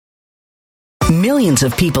Millions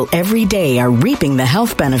of people every day are reaping the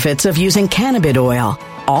health benefits of using cannabis oil,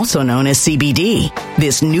 also known as CBD.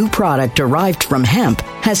 This new product derived from hemp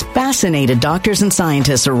has fascinated doctors and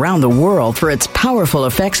scientists around the world for its powerful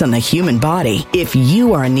effects on the human body. If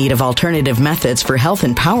you are in need of alternative methods for health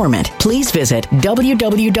empowerment, please visit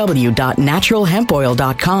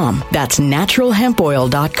www.naturalhempoil.com. That's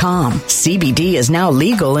naturalhempoil.com. CBD is now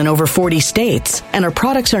legal in over 40 states, and our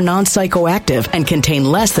products are non-psychoactive and contain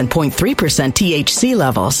less than 0.3% THC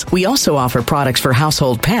levels. We also offer products for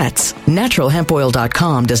household pets.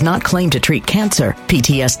 Naturalhempoil.com does not claim to treat cancer,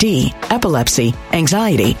 PTSD, epilepsy,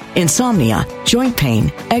 anxiety, insomnia, joint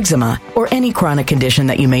pain, eczema, or any chronic condition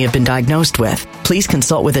that you may have been diagnosed with. Please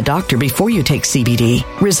consult with a doctor before you take CBD.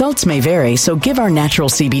 Results may vary, so give our natural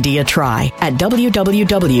CBD a try at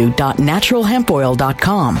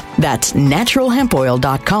www.naturalhempoil.com. That's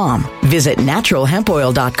naturalhempoil.com. Visit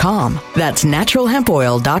naturalhempoil.com. That's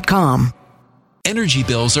naturalhempoil.com. Energy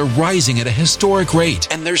bills are rising at a historic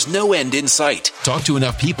rate, and there's no end in sight. Talk to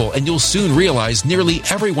enough people, and you'll soon realize nearly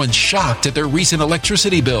everyone's shocked at their recent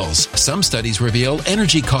electricity bills. Some studies reveal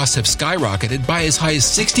energy costs have skyrocketed by as high as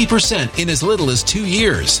 60% in as little as 2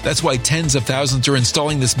 years. That's why tens of thousands are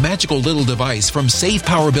installing this magical little device from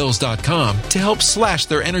SavePowerBills.com to help slash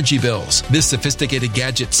their energy bills. This sophisticated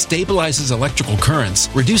gadget stabilizes electrical currents,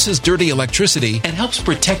 reduces dirty electricity, and helps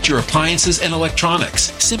protect your appliances and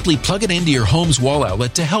electronics. Simply plug it into your home's wall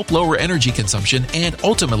outlet to help lower energy consumption and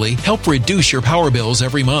ultimately help reduce your power bills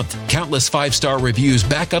every month. Countless 5-star reviews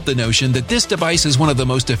back up the notion that this device is one of the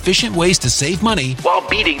most efficient ways to save money while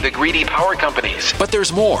beating the greedy power companies. But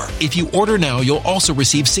there's more. If you order now, you'll also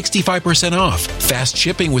receive 65% off, fast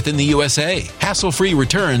shipping within the USA, hassle-free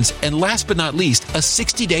returns, and last but not least, a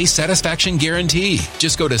 60-day satisfaction guarantee.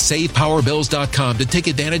 Just go to SavePowerBills.com to take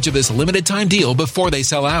advantage of this limited time deal before they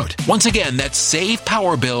sell out. Once again, that's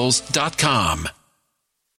SavePowerBills.com.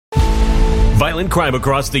 Violent crime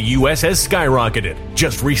across the U.S. has skyrocketed.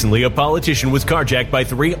 Just recently, a politician was carjacked by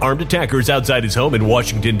 3 armed attackers outside his home in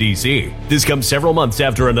Washington, D.C. This comes several months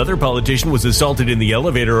after another politician was assaulted in the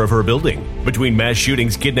elevator of her building. Between mass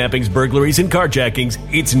shootings, kidnappings, burglaries, and carjackings,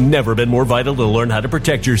 it's never been more vital to learn how to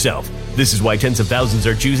protect yourself. This is why tens of thousands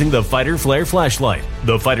are choosing the Fighter Flare flashlight.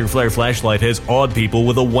 The Fighter Flare flashlight has awed people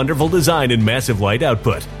with a wonderful design and massive light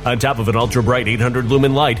output. On top of an ultra-bright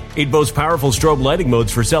 800-lumen light, it boasts powerful strobe lighting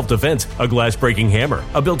modes for self-defense, a glass-breaking hammer,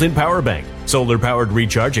 a built-in power bank, solar-powered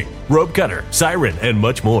recharging, rope cutter, siren, and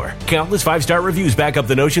much more. Countless 5-star reviews back up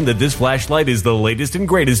the notion that this flashlight is the latest and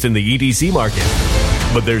greatest in the EDC market.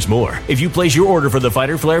 But there's more. If you place your order for the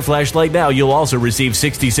Fighter Flare flashlight now, you'll also receive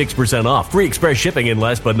 66% off, free express shipping, and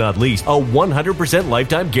last but not least, a 100%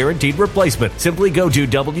 lifetime guaranteed replacement. Simply go to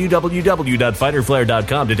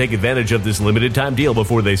www.fighterflare.com to take advantage of this limited time deal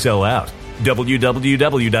before they sell out.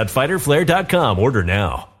 www.fighterflare.com. Order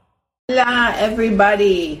now. Hola,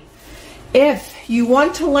 everybody. If you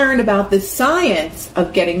want to learn about the science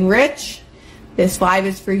of getting rich, this live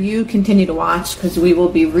is for you. Continue to watch because we will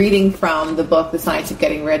be reading from the book, The Science of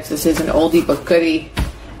Getting Rich. This is an oldie but goodie,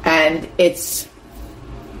 and it's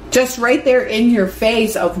just right there in your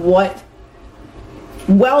face of what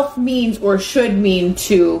wealth means or should mean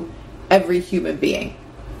to every human being.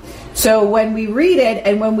 So when we read it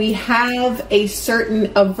and when we have a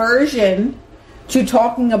certain aversion to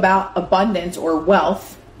talking about abundance or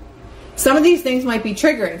wealth, some of these things might be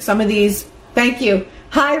triggering. Some of these, thank you.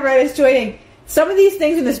 Hi, Red is joining. Some of these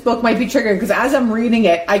things in this book might be triggering because as I'm reading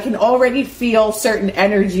it, I can already feel certain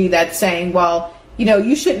energy that's saying, well, you know,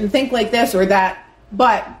 you shouldn't think like this or that.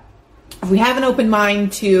 But if we have an open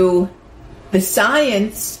mind to the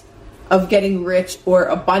science of getting rich or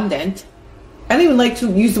abundant, I don't even like to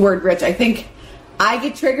use the word rich. I think I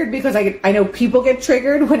get triggered because I know people get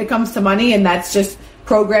triggered when it comes to money, and that's just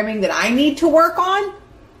programming that I need to work on.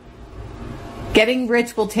 Getting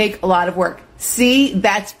rich will take a lot of work. See,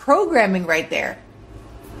 that's programming right there.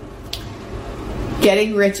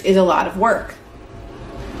 Getting rich is a lot of work.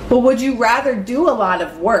 But would you rather do a lot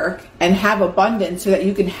of work and have abundance so that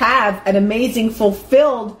you can have an amazing,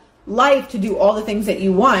 fulfilled life to do all the things that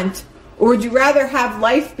you want? Or would you rather have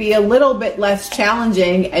life be a little bit less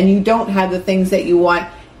challenging and you don't have the things that you want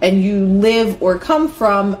and you live or come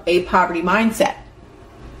from a poverty mindset?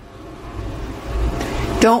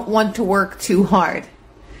 Don't want to work too hard.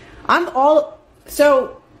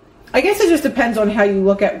 So I guess it just depends on how you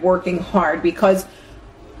look at working hard, because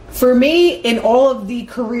for me, in all of the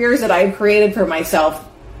careers that I've created for myself,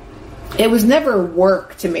 it was never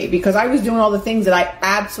work to me because I was doing all the things that I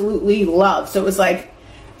absolutely love. So it was like,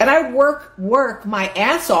 and I work my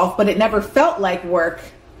ass off, but it never felt like work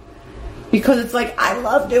because it's like, I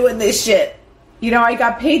love doing this shit. I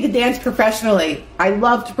got paid to dance professionally. I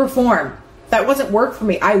love to perform. That wasn't work for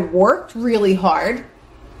me. I worked really hard.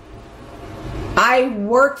 I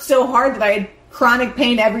worked so hard that I had chronic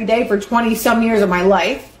pain every day for 20 some years of my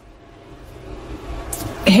life.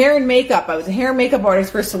 Hair and makeup. I was a hair and makeup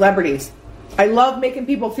artist for celebrities. I love making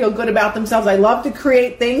people feel good about themselves. I love to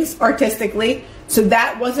create things artistically. So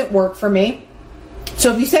that wasn't work for me.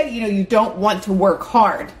 So if you said, you don't want to work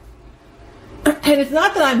hard, and it's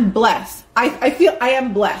not that I'm blessed. I feel I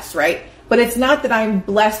am blessed, right? But it's not that I'm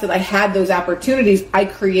blessed that I had those opportunities. I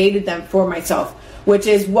created them for myself, which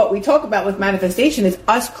is what we talk about with manifestation, is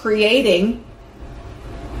us creating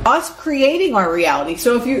our reality.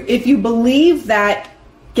 So if you believe that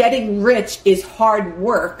getting rich is hard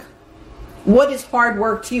work, what is hard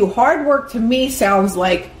work to you? Hard work to me sounds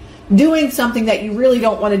like doing something that you really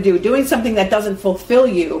don't want to do, doing something that doesn't fulfill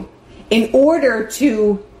you in order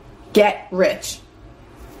to get rich.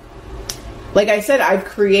 Like I said, I've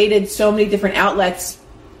created so many different outlets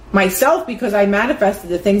myself because I manifested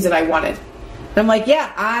the things that I wanted. And I'm like,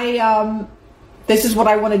 this is what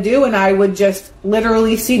I want to do, and I would just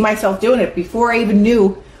literally see myself doing it before I even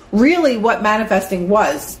knew really what manifesting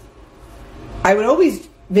was. I would always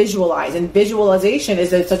visualize, and visualization is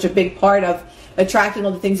such a big part of attracting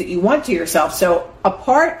all the things that you want to yourself. So a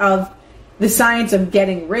part of the science of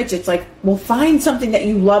getting rich, it's like, well, find something that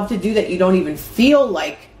you love to do that you don't even feel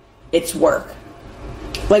like it's work.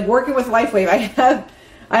 Like working with LifeWave, I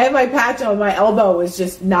have my patch on. My elbow was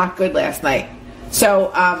just not good last night.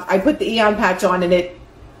 So I put the Eon patch on, and it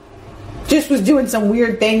just was doing some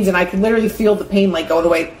weird things, and I could literally feel the pain like going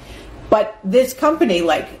away. But this company,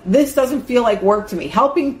 this doesn't feel like work to me.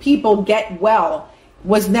 Helping people get well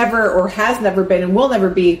was never, or has never been, and will never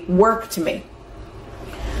be work to me.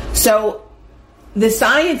 So the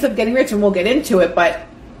science of getting rich, and we'll get into it, but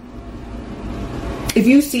if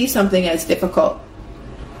you see something as difficult,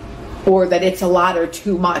 or that it's a lot or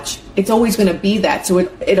too much, it's always going to be that. So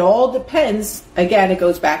it all depends. Again, it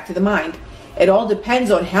goes back to the mind. It all depends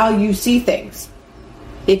on how you see things.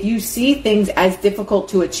 If you see things as difficult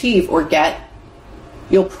to achieve or get,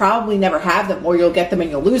 you'll probably never have them, or you'll get them and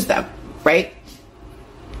you'll lose them, right?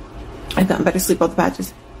 I've gotten better sleep off the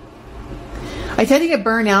patches. I tend to get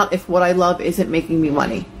burned out if what I love isn't making me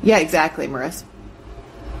money. Yeah, exactly, Marissa.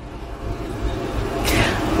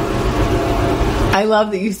 I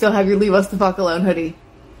love that you still have your Leave Us the Fuck Alone hoodie.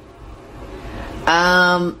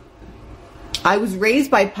 I was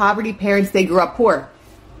raised by poverty parents. They grew up poor.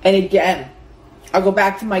 And again, I'll go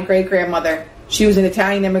back to my great-grandmother. She was an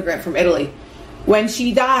Italian immigrant from Italy. When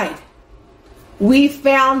she died, we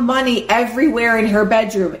found money everywhere in her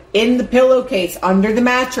bedroom, in the pillowcase, under the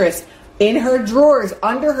mattress, in her drawers,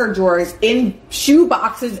 under her drawers, in shoe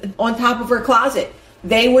boxes on top of her closet.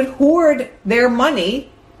 They would hoard their money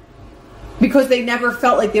because they never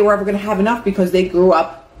felt like they were ever going to have enough, because they grew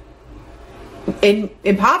up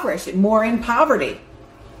impoverished, more in poverty.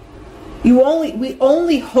 We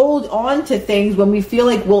only hold on to things when we feel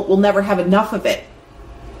like we'll never have enough of it.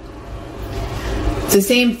 It's the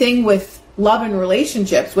same thing with love and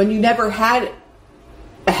relationships. When you never had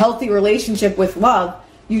a healthy relationship with love,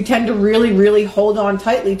 you tend to really, really hold on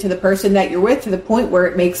tightly to the person that you're with, to the point where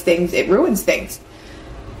it ruins things.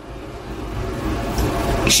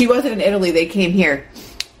 She wasn't in Italy. They came here.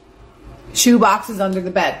 Shoe boxes under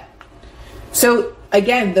the bed. So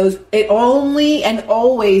again, it only and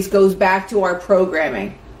always goes back to our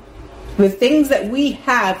programming. The things that we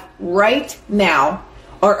have right now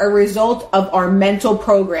are a result of our mental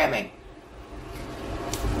programming.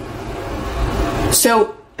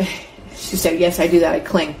 So she said, yes, I do that. I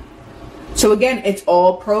cling. So again, it's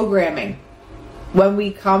all programming. When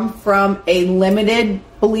we come from a limited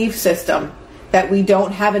belief system that we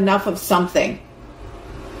don't have enough of something,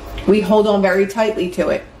 we hold on very tightly to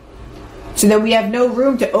it. So then we have no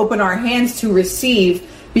room to open our hands to receive,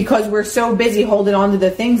 because we're so busy holding on to the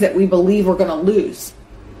things that we believe we're going to lose.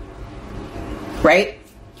 Right?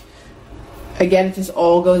 Again, it just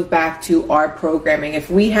all goes back to our programming. If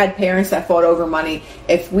we had parents that fought over money,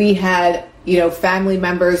 if we had, family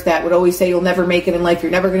members that would always say, you'll never make it in life,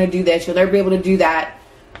 you're never going to do this, you'll never be able to do that,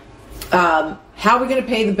 how are we going to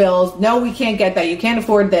pay the bills? No, we can't get that. You can't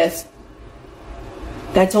afford this.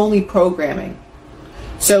 That's only programming.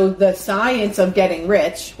 So the science of getting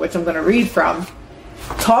rich, which I'm going to read from,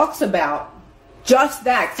 talks about just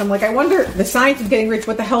that. 'Cause I'm like, I wonder, the science of getting rich,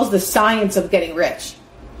 what the hell is the science of getting rich?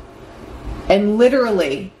 And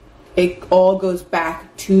literally, it all goes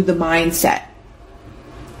back to the mindset.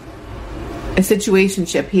 A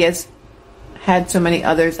situationship. He has had so many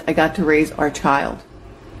others. I got to raise our child.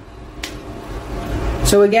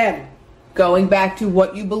 So again, going back to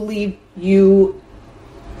what you believe you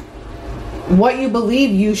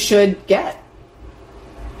should get,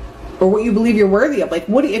 or what you believe you're worthy of. Like,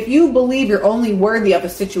 if you believe you're only worthy of a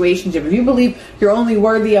situationship, if you believe you're only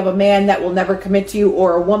worthy of a man that will never commit to you,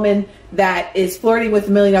 or a woman that is flirting with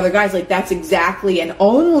a million other guys, like, that's exactly and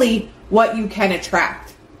only what you can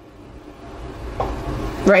attract.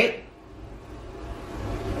 Right?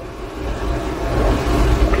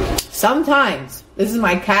 Sometimes, this is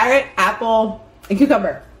my carrot, apple, and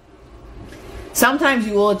cucumber. Sometimes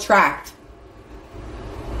you will attract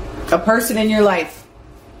a person in your life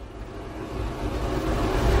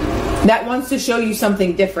that wants to show you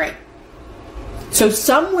something different. So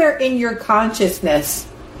somewhere in your consciousness,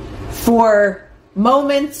 for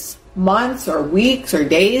moments, months, or weeks, or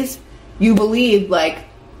days, you believe, like,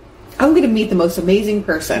 I'm going to meet the most amazing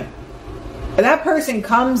person. And that person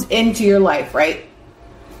comes into your life, right?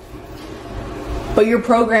 But your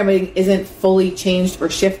programming isn't fully changed or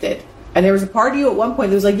shifted. And there was a part of you at one point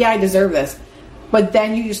that was like, yeah, I deserve this. But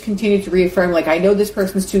then you just continue to reaffirm, like, I know this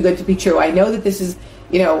person's too good to be true. I know that this is,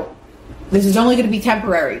 this is only going to be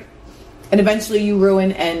temporary. And eventually you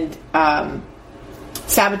ruin and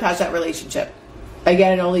sabotage that relationship.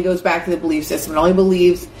 Again, it only goes back to the belief system.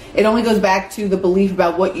 It only goes back to the belief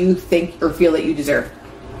about what you think or feel that you deserve.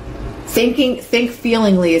 Think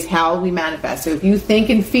feelingly is how we manifest. So if you think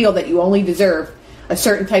and feel that you only deserve a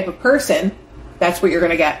certain type of person, that's what you're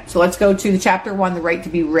going to get. So let's go to the chapter 1, the right to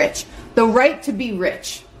be rich. The right to be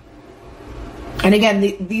rich. And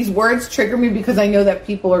again, these words trigger me because I know that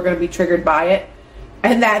people are going to be triggered by it.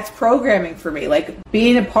 And that's programming for me. Like,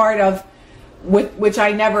 being a part of, which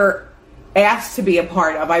I never asked to be a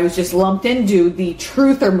part of. I was just lumped into the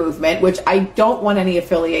truther movement, which I don't want any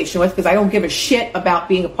affiliation with because I don't give a shit about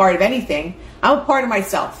being a part of anything. I'm a part of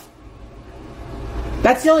myself.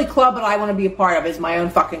 That's the only club that I want to be a part of, is my own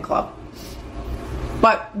fucking club.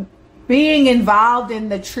 But being involved in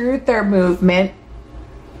the truther movement,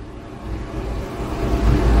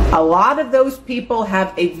 a lot of those people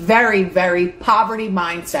have a very, very poverty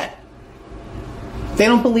mindset. They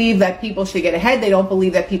don't believe that people should get ahead. They don't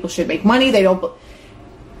believe that people should make money.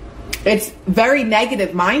 It's very negative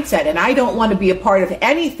mindset, and I don't want to be a part of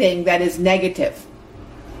anything that is negative.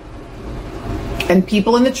 And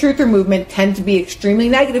people in the truther movement tend to be extremely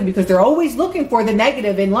negative because they're always looking for the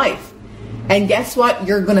negative in life. And guess what?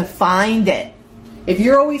 You're going to find it. If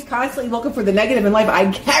you're always constantly looking for the negative in life,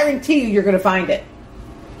 I guarantee you're going to find it.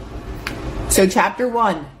 So chapter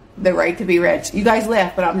 1, the right to be rich. You guys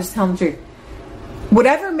laugh, but I'm just telling the truth.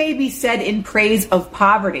 Whatever may be said in praise of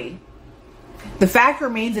poverty, the fact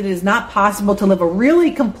remains that it is not possible to live a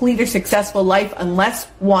really complete or successful life unless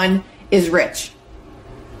one is rich.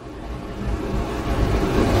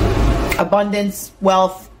 Abundance,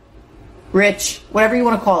 wealth, rich, whatever you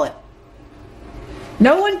want to call it.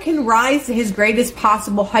 No one can rise to his greatest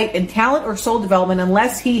possible height in talent or soul development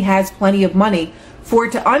unless he has plenty of money. For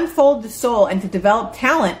to unfold the soul and to develop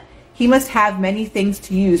talent, he must have many things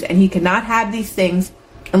to use, and he cannot have these things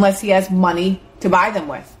unless he has money to buy them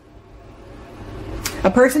with. A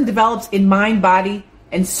person develops in mind, body,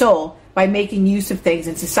 and soul by making use of things,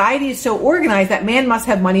 and society is so organized that man must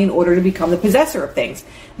have money in order to become the possessor of things.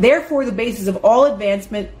 Therefore, the basis of all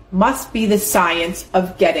advancement must be the science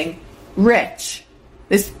of getting rich.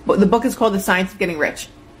 The book is called The Science of Getting Rich.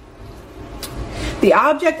 The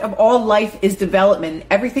object of all life is development.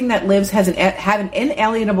 Everything that lives have an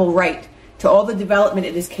inalienable right to all the development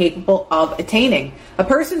it is capable of attaining. A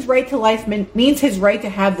person's right to life means his right to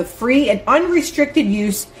have the free and unrestricted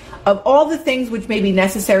use of all the things which may be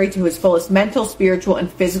necessary to his fullest mental, spiritual,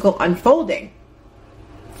 and physical unfolding.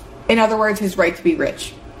 In other words, his right to be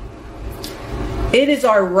rich. It is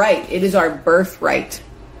our right, it is our birthright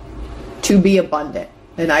to be abundant.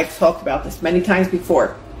 And I've talked about this many times before.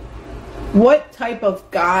 What type of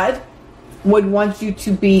God would want you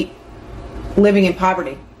to be living in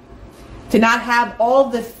poverty? To not have all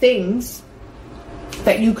the things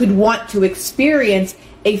that you could want to experience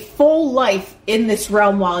a full life in this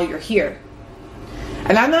realm while you're here.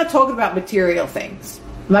 And I'm not talking about material things.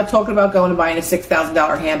 I'm not talking about going and buying a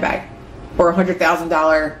 $6,000 handbag or a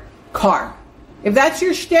 $100,000 car. If that's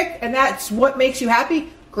your shtick and that's what makes you happy,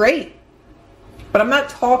 great. But I'm not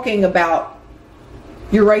talking about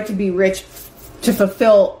your right to be rich to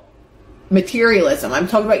fulfill materialism. I'm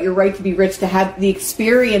talking about your right to be rich to have the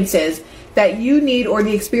experiences that you need or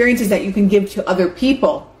the experiences that you can give to other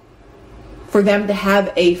people for them to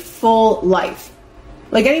have a full life.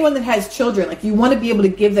 Like anyone that has children, like you want to be able to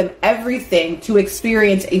give them everything to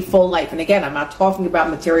experience a full life. And again, I'm not talking about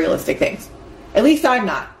materialistic things. At least I'm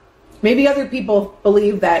not. Maybe other people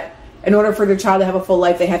believe that in order for their child to have a full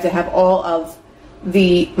life, they have to have all of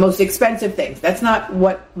the most expensive things. That's not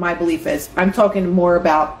what my belief is. I'm talking more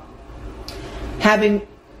about having,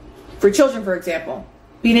 for children, for example,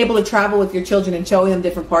 being able to travel with your children and showing them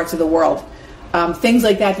different parts of the world. Things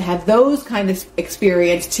like that, to have those kind of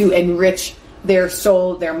experience to enrich their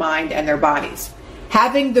soul, their mind, and their bodies.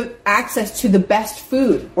 Having the access to the best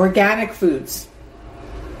food, organic foods,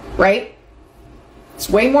 right? It's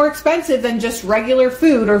way more expensive than just regular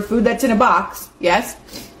food or food that's in a box, yes?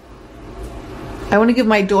 I want to give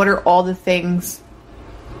my daughter all the things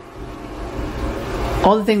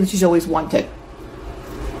that she's always wanted.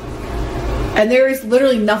 And there is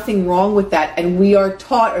literally nothing wrong with that. And we are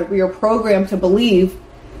taught, or we are programmed to believe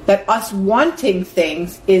that us wanting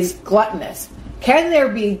things is gluttonous. Can there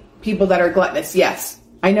be people that are gluttonous? Yes.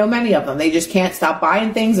 I know many of them. They just can't stop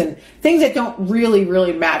buying things, and things that don't really,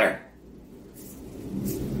 really matter.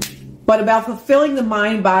 But about fulfilling the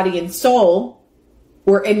mind, body, and soul,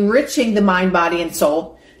 or enriching the mind, body, and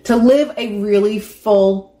soul to live a really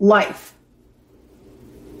full life.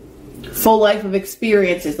 Full life of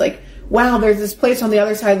experiences. Like, wow, there's this place on the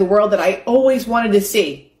other side of the world that I always wanted to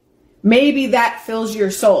see. Maybe that fills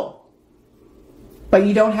your soul. But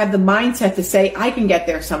you don't have the mindset to say, I can get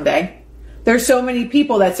there someday. There's so many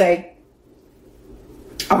people that say,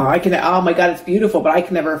 oh my God, it's beautiful, but I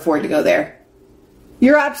can never afford to go there.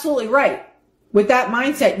 You're absolutely right. With that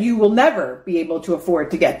mindset, you will never be able to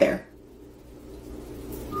afford to get there.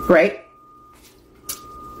 Right?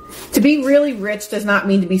 To be really rich does not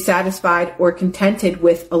mean to be satisfied or contented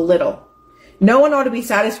with a little. No one ought to be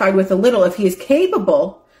satisfied with a little if he is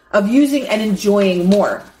capable of using and enjoying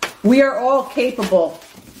more. We are all capable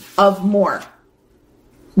of more.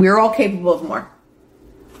 We are all capable of more.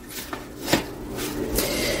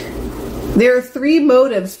 There are three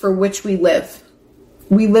motives for which we live.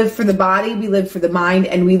 We live for the body, we live for the mind,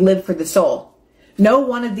 and we live for the soul. No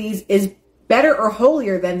one of these is better or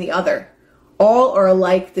holier than the other. All are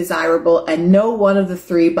alike desirable, and no one of the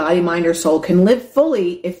three, body, mind, or soul, can live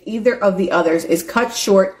fully if either of the others is cut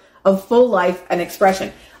short of full life and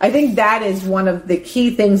expression. I think that is one of the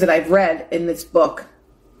key things that I've read in this book,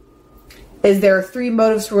 is there are three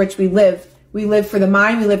motives for which we live. We live for the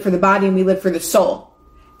mind, we live for the body, and we live for the soul.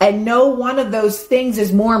 And no one of those things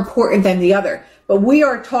is more important than the other. But we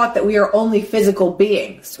are taught that we are only physical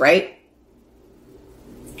beings, right?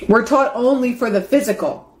 We're taught only for the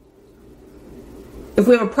physical. If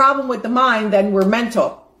we have a problem with the mind, then we're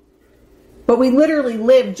mental. But we literally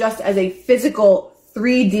live just as a physical,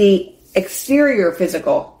 3D, exterior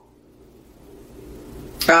physical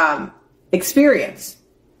experience.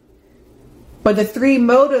 But the three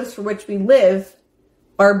motives for which we live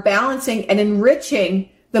are balancing and enriching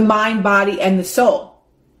the mind, body, and the soul.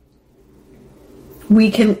 You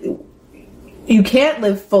can't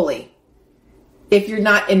live fully if you're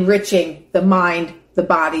not enriching the mind, the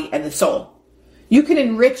body, and the soul. You can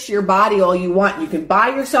enrich your body all you want. You can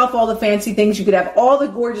buy yourself all the fancy things. You could have all the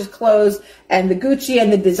gorgeous clothes and the Gucci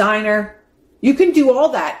and the designer. You can do all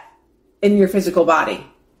that in your physical body.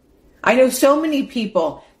 I know so many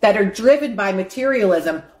people that are driven by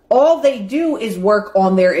materialism. All they do is work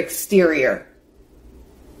on their exterior.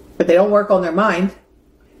 But they don't work on their mind.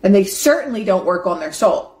 And they certainly don't work on their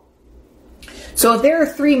soul. So if there are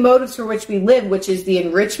three motives for which we live, which is the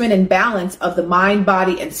enrichment and balance of the mind,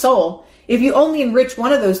 body, and soul, if you only enrich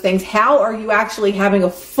one of those things, how are you actually having a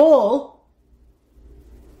full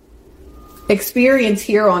experience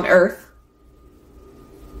here on earth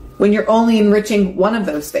when you're only enriching one of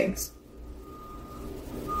those things?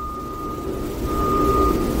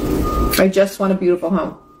 I just want a beautiful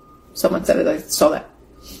home. Someone said it, I saw that.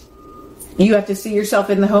 You have to see yourself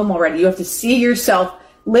in the home already. You have to see yourself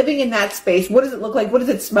living in that space. What does it look like? What does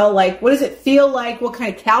it smell like? What does it feel like? What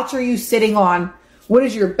kind of couch are you sitting on? What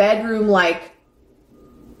is your bedroom like?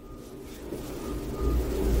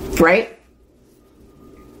 Right?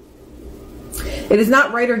 It is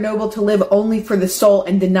not right or noble to live only for the soul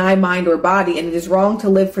and deny mind or body, and it is wrong to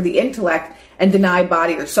live for the intellect and deny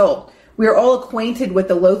body or soul. We are all acquainted with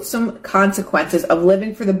the loathsome consequences of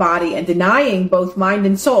living for the body and denying both mind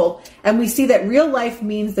and soul, and we see that real life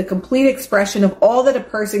means the complete expression of all that a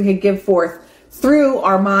person can give forth through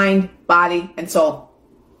our mind, body, and soul.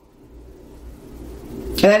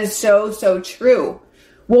 And that is so, so true.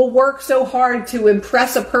 We'll work so hard to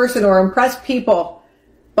impress a person or impress people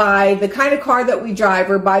by the kind of car that we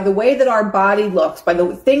drive, or by the way that our body looks, by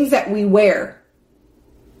the things that we wear.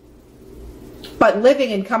 But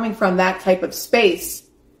living and coming from that type of space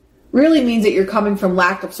really means that you're coming from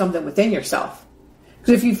lack of something within yourself.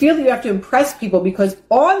 Because if you feel that you have to impress people because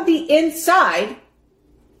on the inside,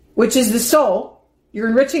 which is the soul, You're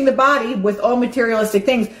enriching the body with all materialistic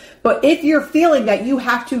things. But if you're feeling that you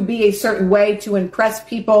have to be a certain way to impress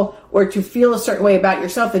people or to feel a certain way about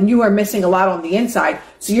yourself, then you are missing a lot on the inside.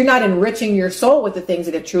 So you're not enriching your soul with the things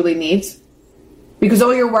that it truly needs, because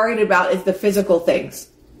all you're worried about is the physical things.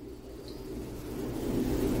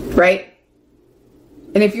 Right?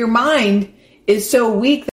 And if your mind is so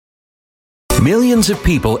weak, millions of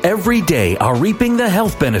people every day are reaping the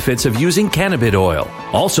health benefits of using cannabis oil,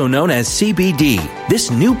 also known as CBD.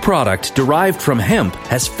 This new product derived from hemp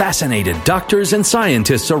has fascinated doctors and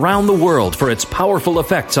scientists around the world for its powerful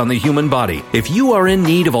effects on the human body. If you are in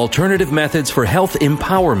need of alternative methods for health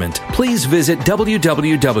empowerment, please visit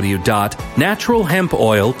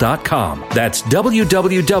www.naturalhempoil.com. That's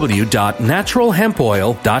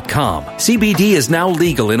www.naturalhempoil.com. CBD is now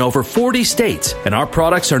legal in over 40 states, and our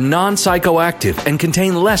products are non-psychoactive and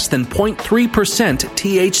contain less than 0.3%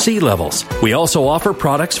 THC levels. We also offer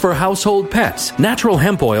products for household pets.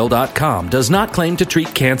 NaturalHempOil.com does not claim to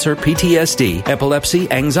treat cancer, PTSD,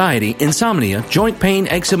 epilepsy, anxiety, insomnia, joint pain,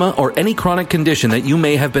 eczema, or any chronic condition that you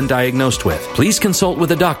may have been diagnosed with. Please consult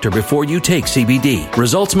with a doctor before you take CBD.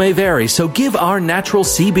 Results may vary, so give our natural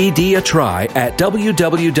CBD a try at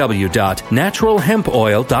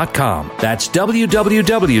www.naturalhempoil.com. That's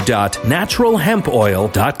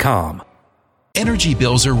www.naturalhempoil.com. Energy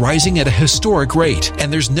bills are rising at a historic rate, and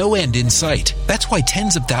there's no end in sight. That's why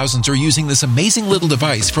tens of thousands are using this amazing little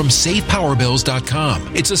device from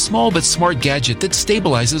SavePowerBills.com. It's a small but smart gadget that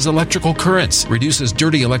stabilizes electrical currents, reduces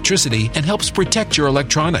dirty electricity, and helps protect your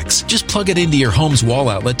electronics. Just plug it into your home's wall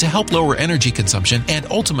outlet to help lower energy consumption and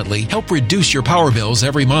ultimately help reduce your power bills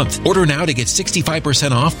every month. Order now to get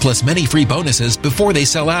 65% off plus many free bonuses before they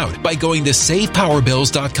sell out by going to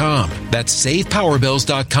SavePowerBills.com. That's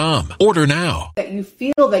SavePowerBills.com. Order now. That you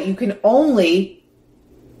feel that you can only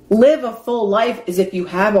live a full life is if you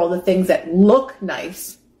have all the things that look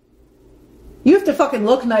nice. You have to fucking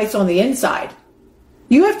look nice on the inside.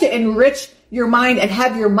 You have to enrich your mind and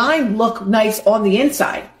have your mind look nice on the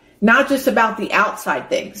inside, not just about the outside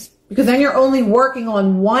things. Because then you're only working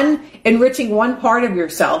on enriching one part of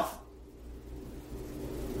yourself,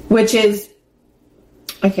 which is,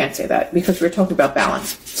 I can't say that because we're talking about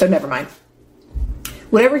balance. So never mind.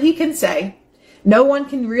 Whatever he can say, no one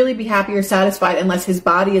can really be happy or satisfied unless his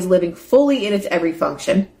body is living fully in its every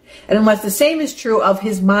function, and unless the same is true of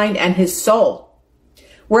his mind and his soul.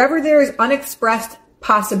 Wherever there is unexpressed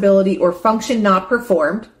possibility or function not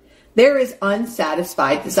performed, there is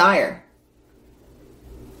unsatisfied desire.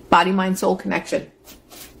 Body-mind-soul connection.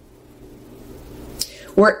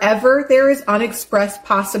 Wherever there is unexpressed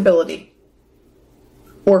possibility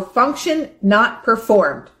or function not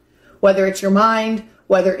performed, whether it's your mind,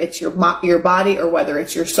 whether it's your body, or whether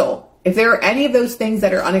it's your soul. If there are any of those things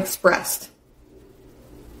that are unexpressed,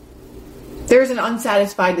 there's an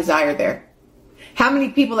unsatisfied desire there. How many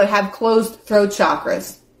people that have closed throat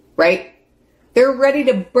chakras, right? They're ready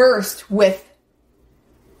to burst with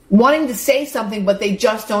wanting to say something, but they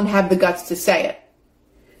just don't have the guts to say it.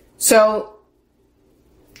 So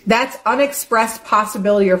that's unexpressed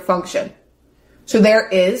possibility or function. So there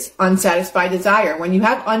is unsatisfied desire. When you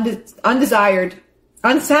have unsatisfied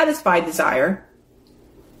desire,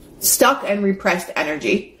 stuck and repressed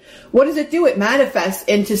energy, what does it do? It manifests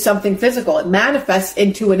into something physical. It manifests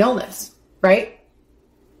into an illness, right?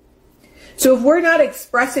 So if we're not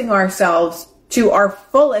expressing ourselves to our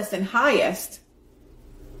fullest and highest,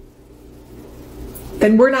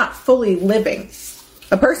 then we're not fully living.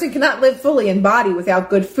 A person cannot live fully in body without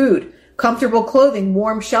good food, comfortable clothing,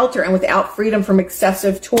 warm shelter, and without freedom from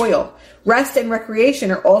excessive toil. Rest and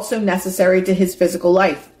recreation are also necessary to his physical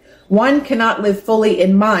life. One cannot live fully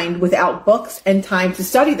in mind without books and time to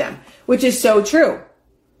study them, which is so true.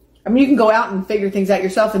 I mean, you can go out and figure things out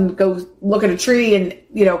yourself and go look at a tree and,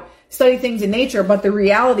 study things in nature. But the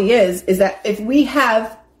reality is that if we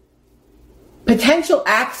have potential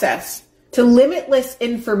access to limitless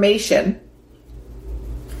information,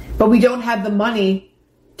 but we don't have the money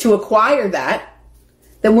to acquire that,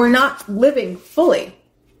 then we're not living fully.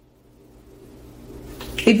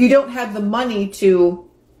 If you don't have the money to,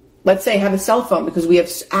 let's say, have a cell phone because we have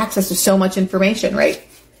access to so much information, right?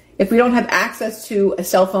 If we don't have access to a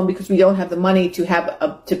cell phone because we don't have the money to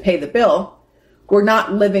to pay the bill, we're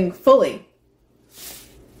not living fully.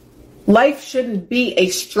 Life shouldn't be a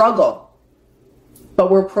struggle, but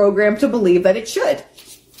we're programmed to believe that it should.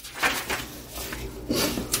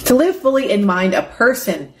 To live fully in mind, a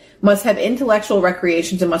person must have intellectual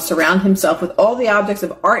recreations and must surround himself with all the objects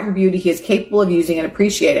of art and beauty he is capable of using and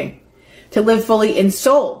appreciating. To live fully in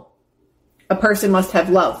soul, a person must have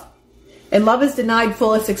love, And love is denied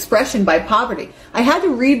fullest expression by poverty. I had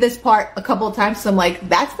to read this part a couple of times, so I'm like,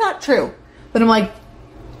 that's not true. But I'm like,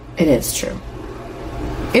 it is true.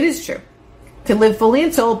 It is true. To live fully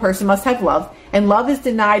in soul, a person must have love, and love is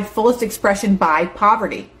denied fullest expression by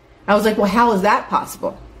poverty. I was like, well, how is that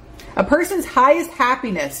possible? A person's highest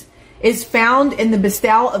happiness is found in the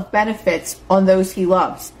bestowal of benefits on those he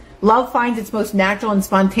loves. Love finds its most natural and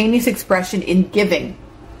spontaneous expression in giving.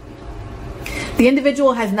 The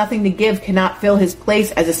individual has nothing to give, cannot fill his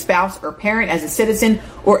place as a spouse or parent, as a citizen,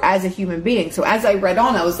 or as a human being. So as I read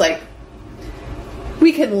on, I was like,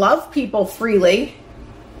 we can love people freely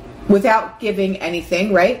without giving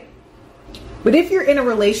anything, right? But if you're in a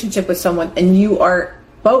relationship with someone and you are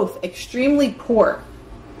both extremely poor,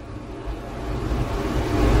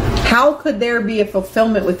 how could there be a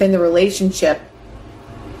fulfillment within the relationship?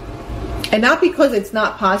 And not because it's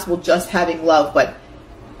not possible just having love, but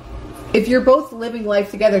if you're both living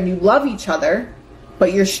life together and you love each other,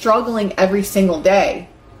 but you're struggling every single day,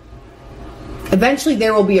 eventually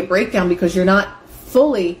there will be a breakdown because you're not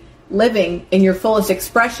fully living in your fullest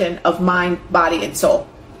expression of mind, body, and soul.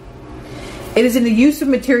 It is in the use of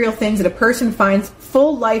material things that a person finds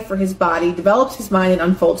full life for his body, develops his mind, and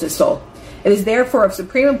unfolds his soul. It is therefore of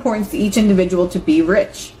supreme importance to each individual to be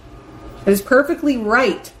rich. It is perfectly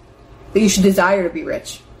right that you should desire to be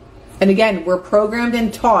rich. And again, we're programmed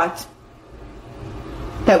and taught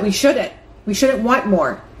that we shouldn't. We shouldn't want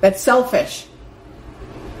more. That's selfish.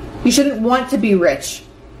 You shouldn't want to be rich.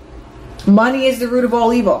 Money is the root of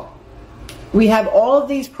all evil. We have all of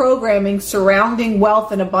these programming surrounding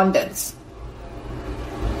wealth and abundance.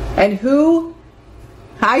 And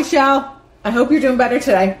hi Shell, I hope you're doing better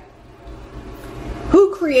today.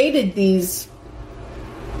 Who created these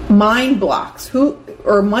mind blocks,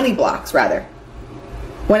 or money blocks rather,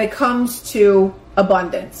 when it comes to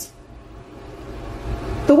abundance?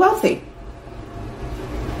 The wealthy.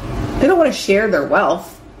 They don't want to share their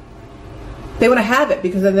wealth. They want to have it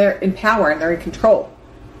because then they're in power and they're in control.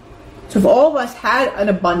 So if all of us had an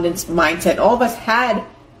abundance mindset, all of us had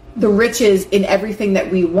the riches in everything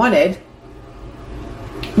that we wanted,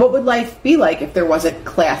 what would life be like if there wasn't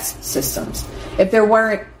class systems? If there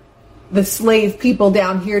weren't the slave people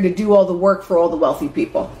down here to do all the work for all the wealthy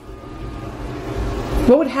people?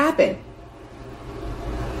 What would happen?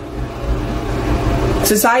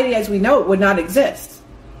 Society as we know it would not exist.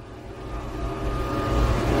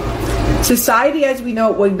 Society as we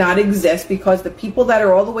know it would not exist because the people that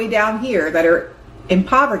are all the way down here that are in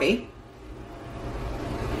poverty,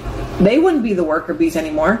 they wouldn't be the worker bees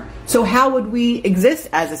anymore. So how would we exist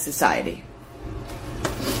as a society?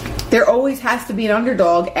 There always has to be an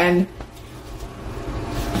underdog, and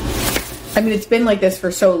I mean, it's been like this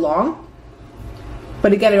for so long,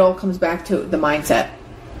 but again, it all comes back to the mindset.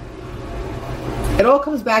 It all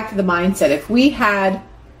comes back to the mindset. If we had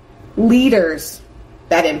leaders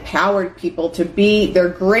that empowered people to be their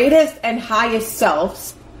greatest and highest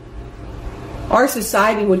selves, our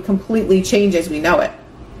society would completely change as we know it.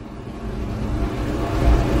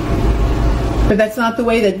 But that's not the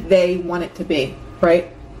way that they want it to be, right?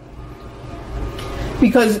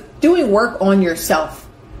 Because doing work on yourself,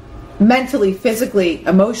 mentally, physically,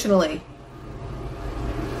 emotionally,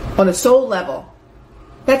 on a soul level,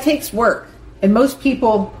 that takes work. And most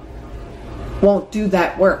people won't do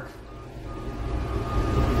that work.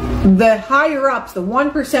 The higher ups, the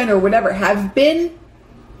 1% or whatever, have been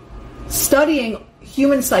studying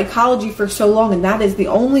human psychology for so long, and that is the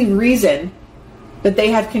only reason that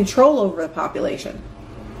they have control over the population.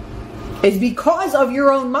 Is because of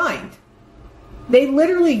your own mind. They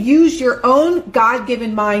literally use your own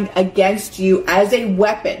God-given mind against you as a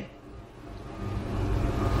weapon.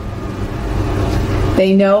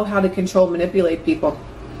 They know how to control, manipulate people.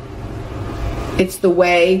 It's the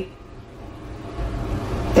way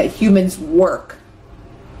that humans work.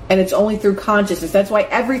 And it's only through consciousness. That's why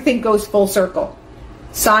everything goes full circle.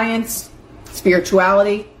 Science,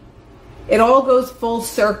 spirituality, it all goes full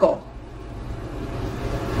circle.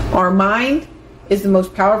 Our mind is the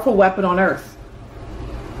most powerful weapon on earth.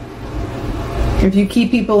 If you keep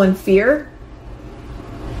people in fear,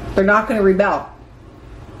 they're not going to rebel.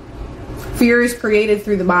 Fear is created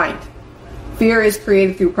through the mind. Fear is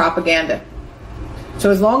created through propaganda. So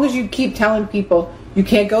as long as you keep telling people, you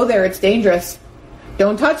can't go there, it's dangerous.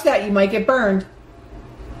 Don't touch that, you might get burned.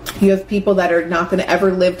 You have people that are not going to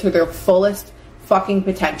ever live to their fullest fucking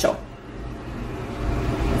potential.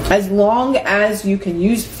 As long as you can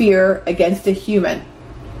use fear against a human,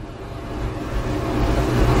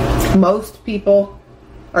 most people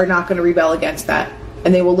are not going to rebel against that.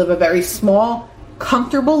 And they will live a very small,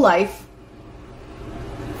 comfortable life.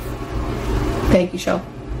 Thank you, Shel.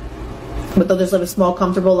 but they'll just live a small,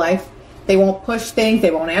 comfortable life. They won't push things.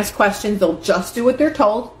 They won't ask questions. They'll just do what they're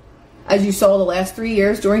told, as you saw the last 3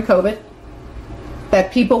 years during COVID,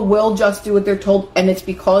 that people will just do what they're told, and it's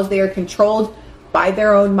because they are controlled by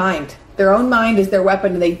their own mind. Their own mind is their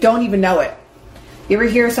weapon, and they don't even know it. You ever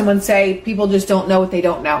hear someone say, people just don't know what they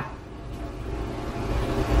don't know?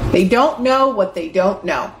 They don't know what they don't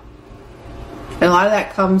know. And a lot of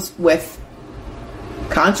that comes with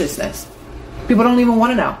consciousness. People don't even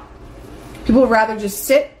want to know. People would rather just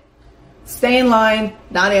sit, stay in line,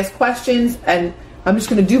 not ask questions, and I'm just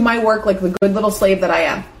going to do my work like the good little slave that I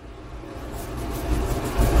am.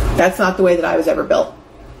 That's not the way that I was ever built.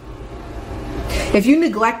 If you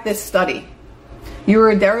neglect this study, you are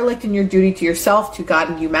a derelict in your duty to yourself, to God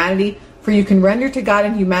and humanity, for you can render to God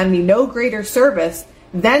and humanity no greater service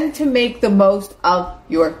than to make the most of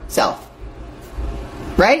yourself.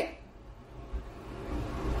 Right?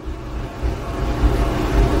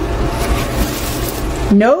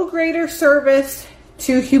 No greater service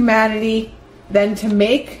to humanity than to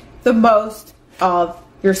make the most of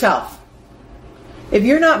yourself. If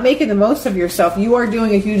you're not making the most of yourself, you are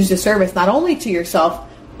doing a huge disservice, not only to yourself,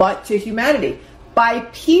 but to humanity. By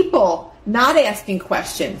people not asking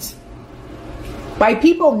questions, by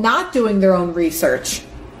people not doing their own research,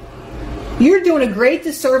 you're doing a great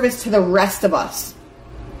disservice to the rest of us.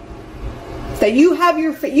 That you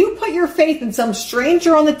put your faith in some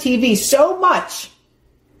stranger on the TV so much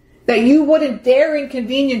that you wouldn't dare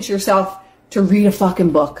inconvenience yourself to read a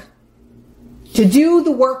fucking book, to do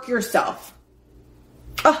the work yourself.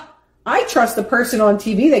 I trust the person on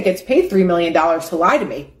TV that gets paid $3 million to lie to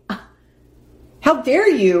me. How dare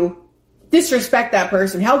you disrespect that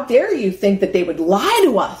person? How dare you think that they would lie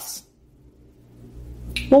to us?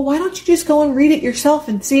 Well, why don't you just go and read it yourself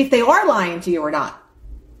and see if they are lying to you or not?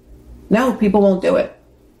 No, people won't do it.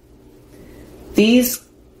 These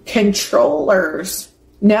controllers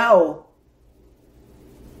know.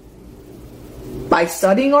 By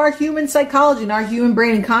studying our human psychology and our human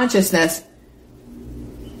brain and consciousness,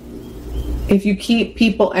 if you keep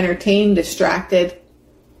people entertained, distracted,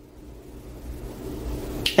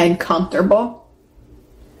 and comfortable,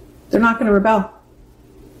 they're not going to rebel.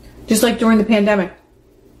 Just like during the pandemic,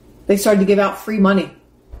 they started to give out free money.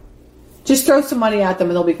 Just throw some money at them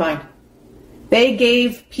and they'll be fine. They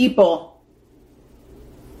gave people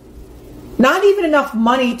not even enough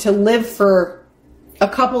money to live for a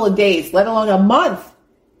couple of days, let alone a month.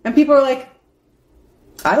 And people are like,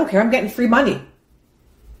 I don't care, I'm getting free money.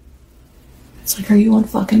 It's like, are you on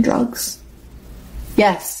fucking drugs?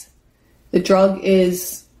 Yes. The drug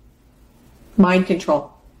is mind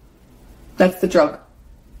control. That's the drug.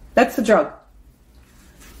 That's the drug.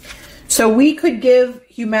 So we could give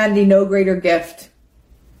humanity no greater gift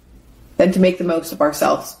than to make the most of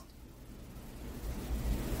ourselves.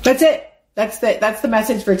 That's it. That's the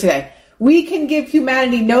message for today. We can give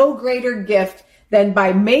humanity no greater gift than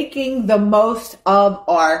by making the most of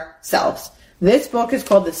ourselves. This book is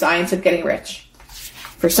called The Science of Getting Rich.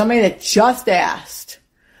 For somebody that just asked,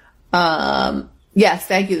 yes,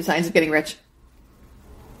 thank you, The Science of Getting Rich.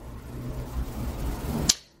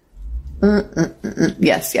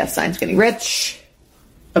 Yes, Science of Getting Rich.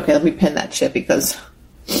 Okay, let me pin that shit because,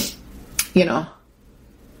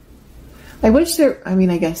 I wish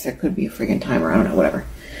I guess there could be a freaking timer. I don't know, whatever.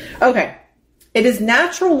 Okay. It is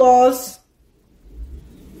natural laws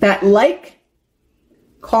that like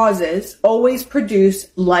causes always produce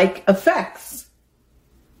like effects.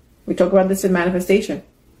 We talk about this in manifestation.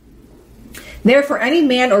 Therefore, any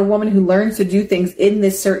man or woman who learns to do things in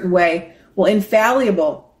this certain way will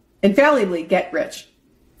infallibly get rich.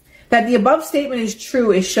 That the above statement is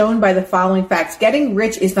true is shown by the following facts. Getting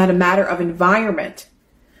rich is not a matter of environment.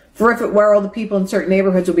 For if it were, all the people in certain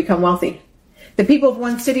neighborhoods would become wealthy. The people of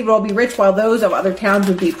one city would all be rich, while those of other towns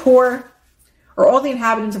would be poor. Or all the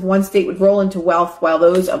inhabitants of one state would roll into wealth, while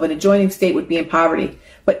those of an adjoining state would be in poverty.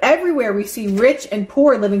 But everywhere we see rich and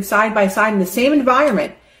poor living side by side in the same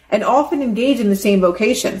environment, and often engage in the same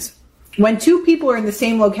vocations. When two people are in the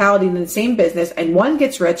same locality and in the same business, and one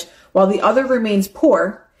gets rich while the other remains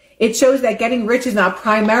poor, it shows that getting rich is not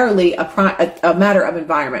primarily a matter of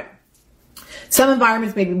environment. Some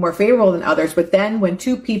environments may be more favorable than others, but then when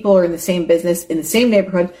two people are in the same business, in the same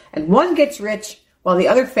neighborhood, and one gets rich while the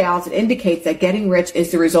other fails, it indicates that getting rich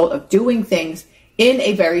is the result of doing things in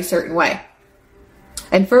a very certain way.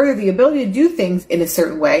 And further, the ability to do things in a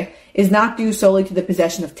certain way is not due solely to the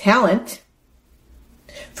possession of talent.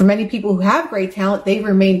 For many people who have great talent, they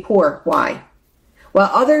remain poor. Why?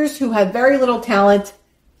 While others who have very little talent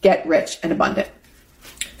get rich and abundant.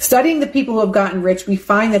 Studying the people who have gotten rich, we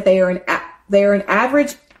find that they are an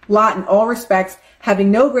average lot in all respects,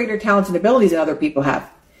 having no greater talents and abilities than other people have.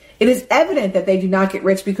 It is evident that they do not get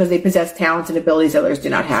rich because they possess talents and abilities others do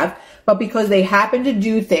not have, but because they happen to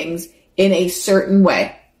do things in a certain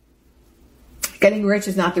way. Getting rich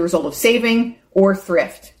is not the result of saving or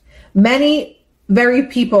thrift. Many very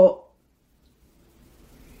people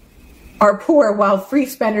are poor while free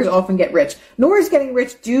spenders often get rich, nor is getting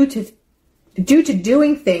rich due to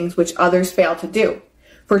doing things which others fail to do.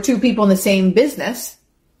 For two people in the same business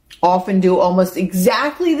often do almost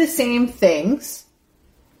exactly the same things,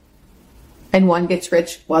 and one gets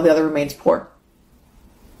rich while the other remains poor.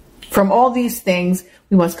 From all these things,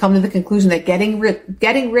 we must come to the conclusion that getting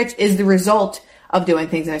rich is the result of doing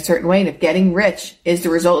things in a certain way. And if getting rich is the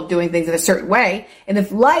result of doing things in a certain way, and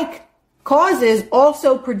if like causes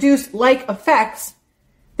also produce like effects,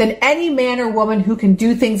 then any man or woman who can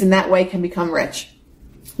do things in that way can become rich.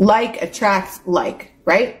 Like attracts like,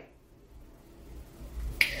 right?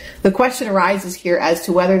 The question arises here as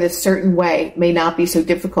to whether this certain way may not be so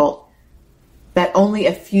difficult that only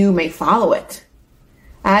a few may follow it.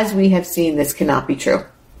 As we have seen, this cannot be true.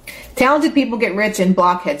 Talented people get rich and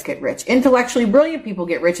blockheads get rich. Intellectually brilliant people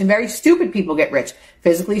get rich and very stupid people get rich.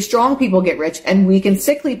 Physically strong people get rich and weak and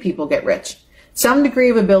sickly people get rich. Some degree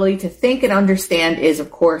of ability to think and understand is, of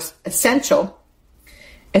course, essential.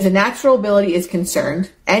 As a natural ability is concerned,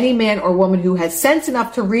 any man or woman who has sense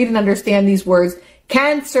enough to read and understand these words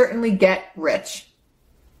can certainly get rich.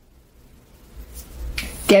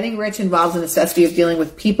 Getting rich involves the necessity of dealing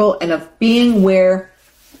with people and of being where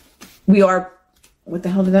we are. What the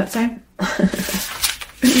hell did that say?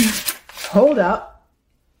 Hold up.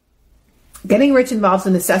 Getting rich involves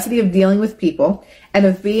the necessity of dealing with people and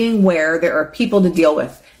of being where there are people to deal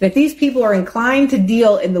with. And if these people are inclined to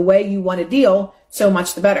deal in the way you want to deal, so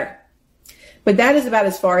much the better. But that is about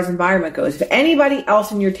as far as environment goes. If anybody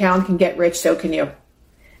else in your town can get rich, so can you.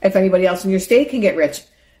 If anybody else in your state can get rich,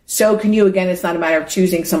 so can you. Again, it's not a matter of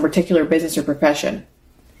choosing some particular business or profession.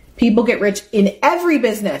 People get rich in every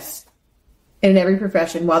business and in every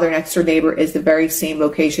profession, while their next door neighbor is the very same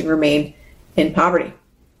vocation remain in poverty.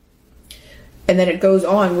 And then it goes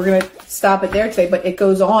on. We're going to stop it there today, but it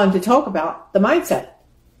goes on to talk about the mindset.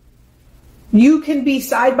 You can be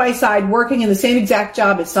side by side working in the same exact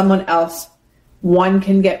job as someone else. One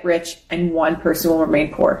can get rich and one person will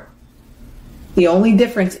remain poor. The only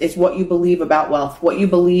difference is what you believe about wealth, what you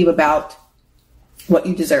believe about what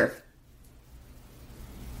you deserve.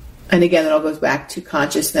 And again, it all goes back to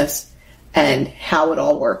consciousness and how it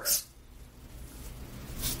all works.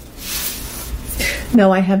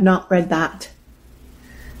 No, I have not read that.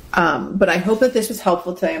 But I hope that this was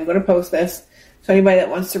helpful today. I'm going to post this. So anybody that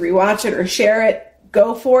wants to rewatch it or share it,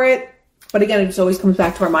 go for it. But again, it just always comes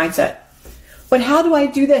back to our mindset. But how do I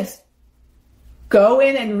do this? Go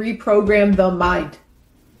in and reprogram the mind.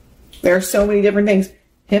 There are so many different things.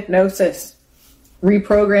 Hypnosis,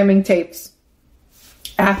 reprogramming tapes,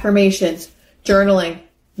 affirmations, journaling,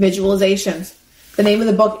 visualizations. The name of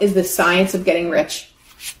the book is The Science of Getting Rich.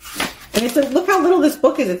 And look how little this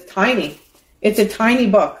book is. It's tiny. It's a tiny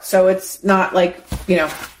book. So it's not like,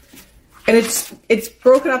 and it's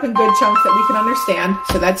broken up in good chunks that we can understand.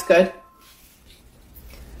 So that's good.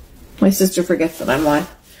 My sister forgets that I'm live.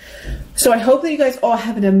 So I hope that you guys all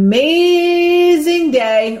have an amazing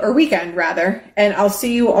day, or weekend rather. And I'll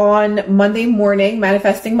see you on Monday morning,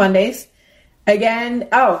 Manifesting Mondays. Again,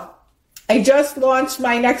 I just launched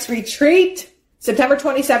my next retreat, September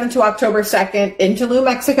 27th to October 2nd in Tulum,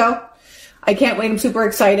 Mexico. I can't wait. I'm super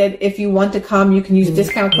excited. If you want to come, you can use a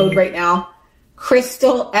discount code right now.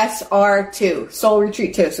 Crystal SR2, Soul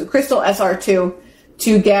Retreat 2. So Crystal SR2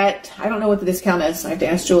 to get, I don't know what the discount is. I have to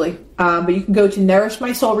ask Julie. But you can go to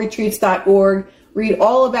nourishmysoulretreats.org, read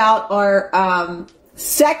all about our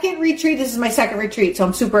second retreat. This is my second retreat, so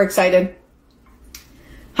I'm super excited.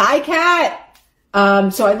 Hi, Kat.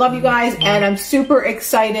 So I love you guys, and I'm super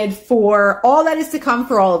excited for all that is to come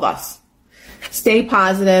for all of us. Stay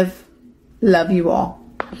positive. Love you all.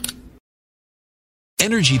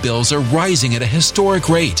 Energy bills are rising at a historic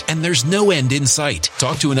rate, and there's no end in sight.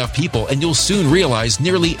 Talk to enough people, and you'll soon realize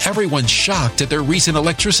nearly everyone's shocked at their recent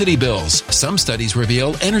electricity bills. Some studies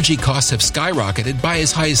reveal energy costs have skyrocketed by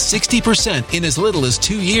as high as 60% in as little as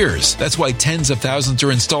 2 years. That's why tens of thousands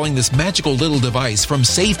are installing this magical little device from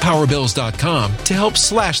SavePowerBills.com to help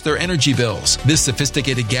slash their energy bills. This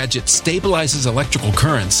sophisticated gadget stabilizes electrical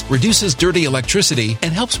currents, reduces dirty electricity,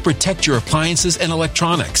 and helps protect your appliances and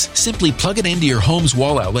electronics. Simply plug it into your home's Home's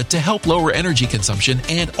wall outlet to help lower energy consumption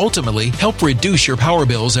and ultimately help reduce your power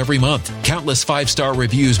bills every month. Countless 5-star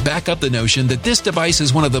reviews back up the notion that this device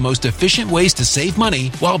is one of the most efficient ways to save money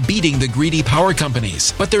while beating the greedy power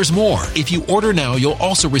companies. But there's more. If you order now, you'll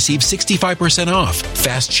also receive 65% off,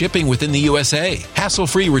 fast shipping within the USA,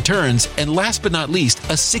 hassle-free returns, and last but not least,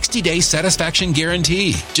 a 60-day satisfaction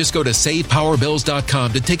guarantee. Just go to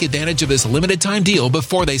SavePowerBills.com to take advantage of this limited time deal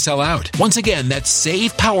before they sell out. Once again, that's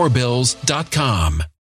SavePowerBills.com.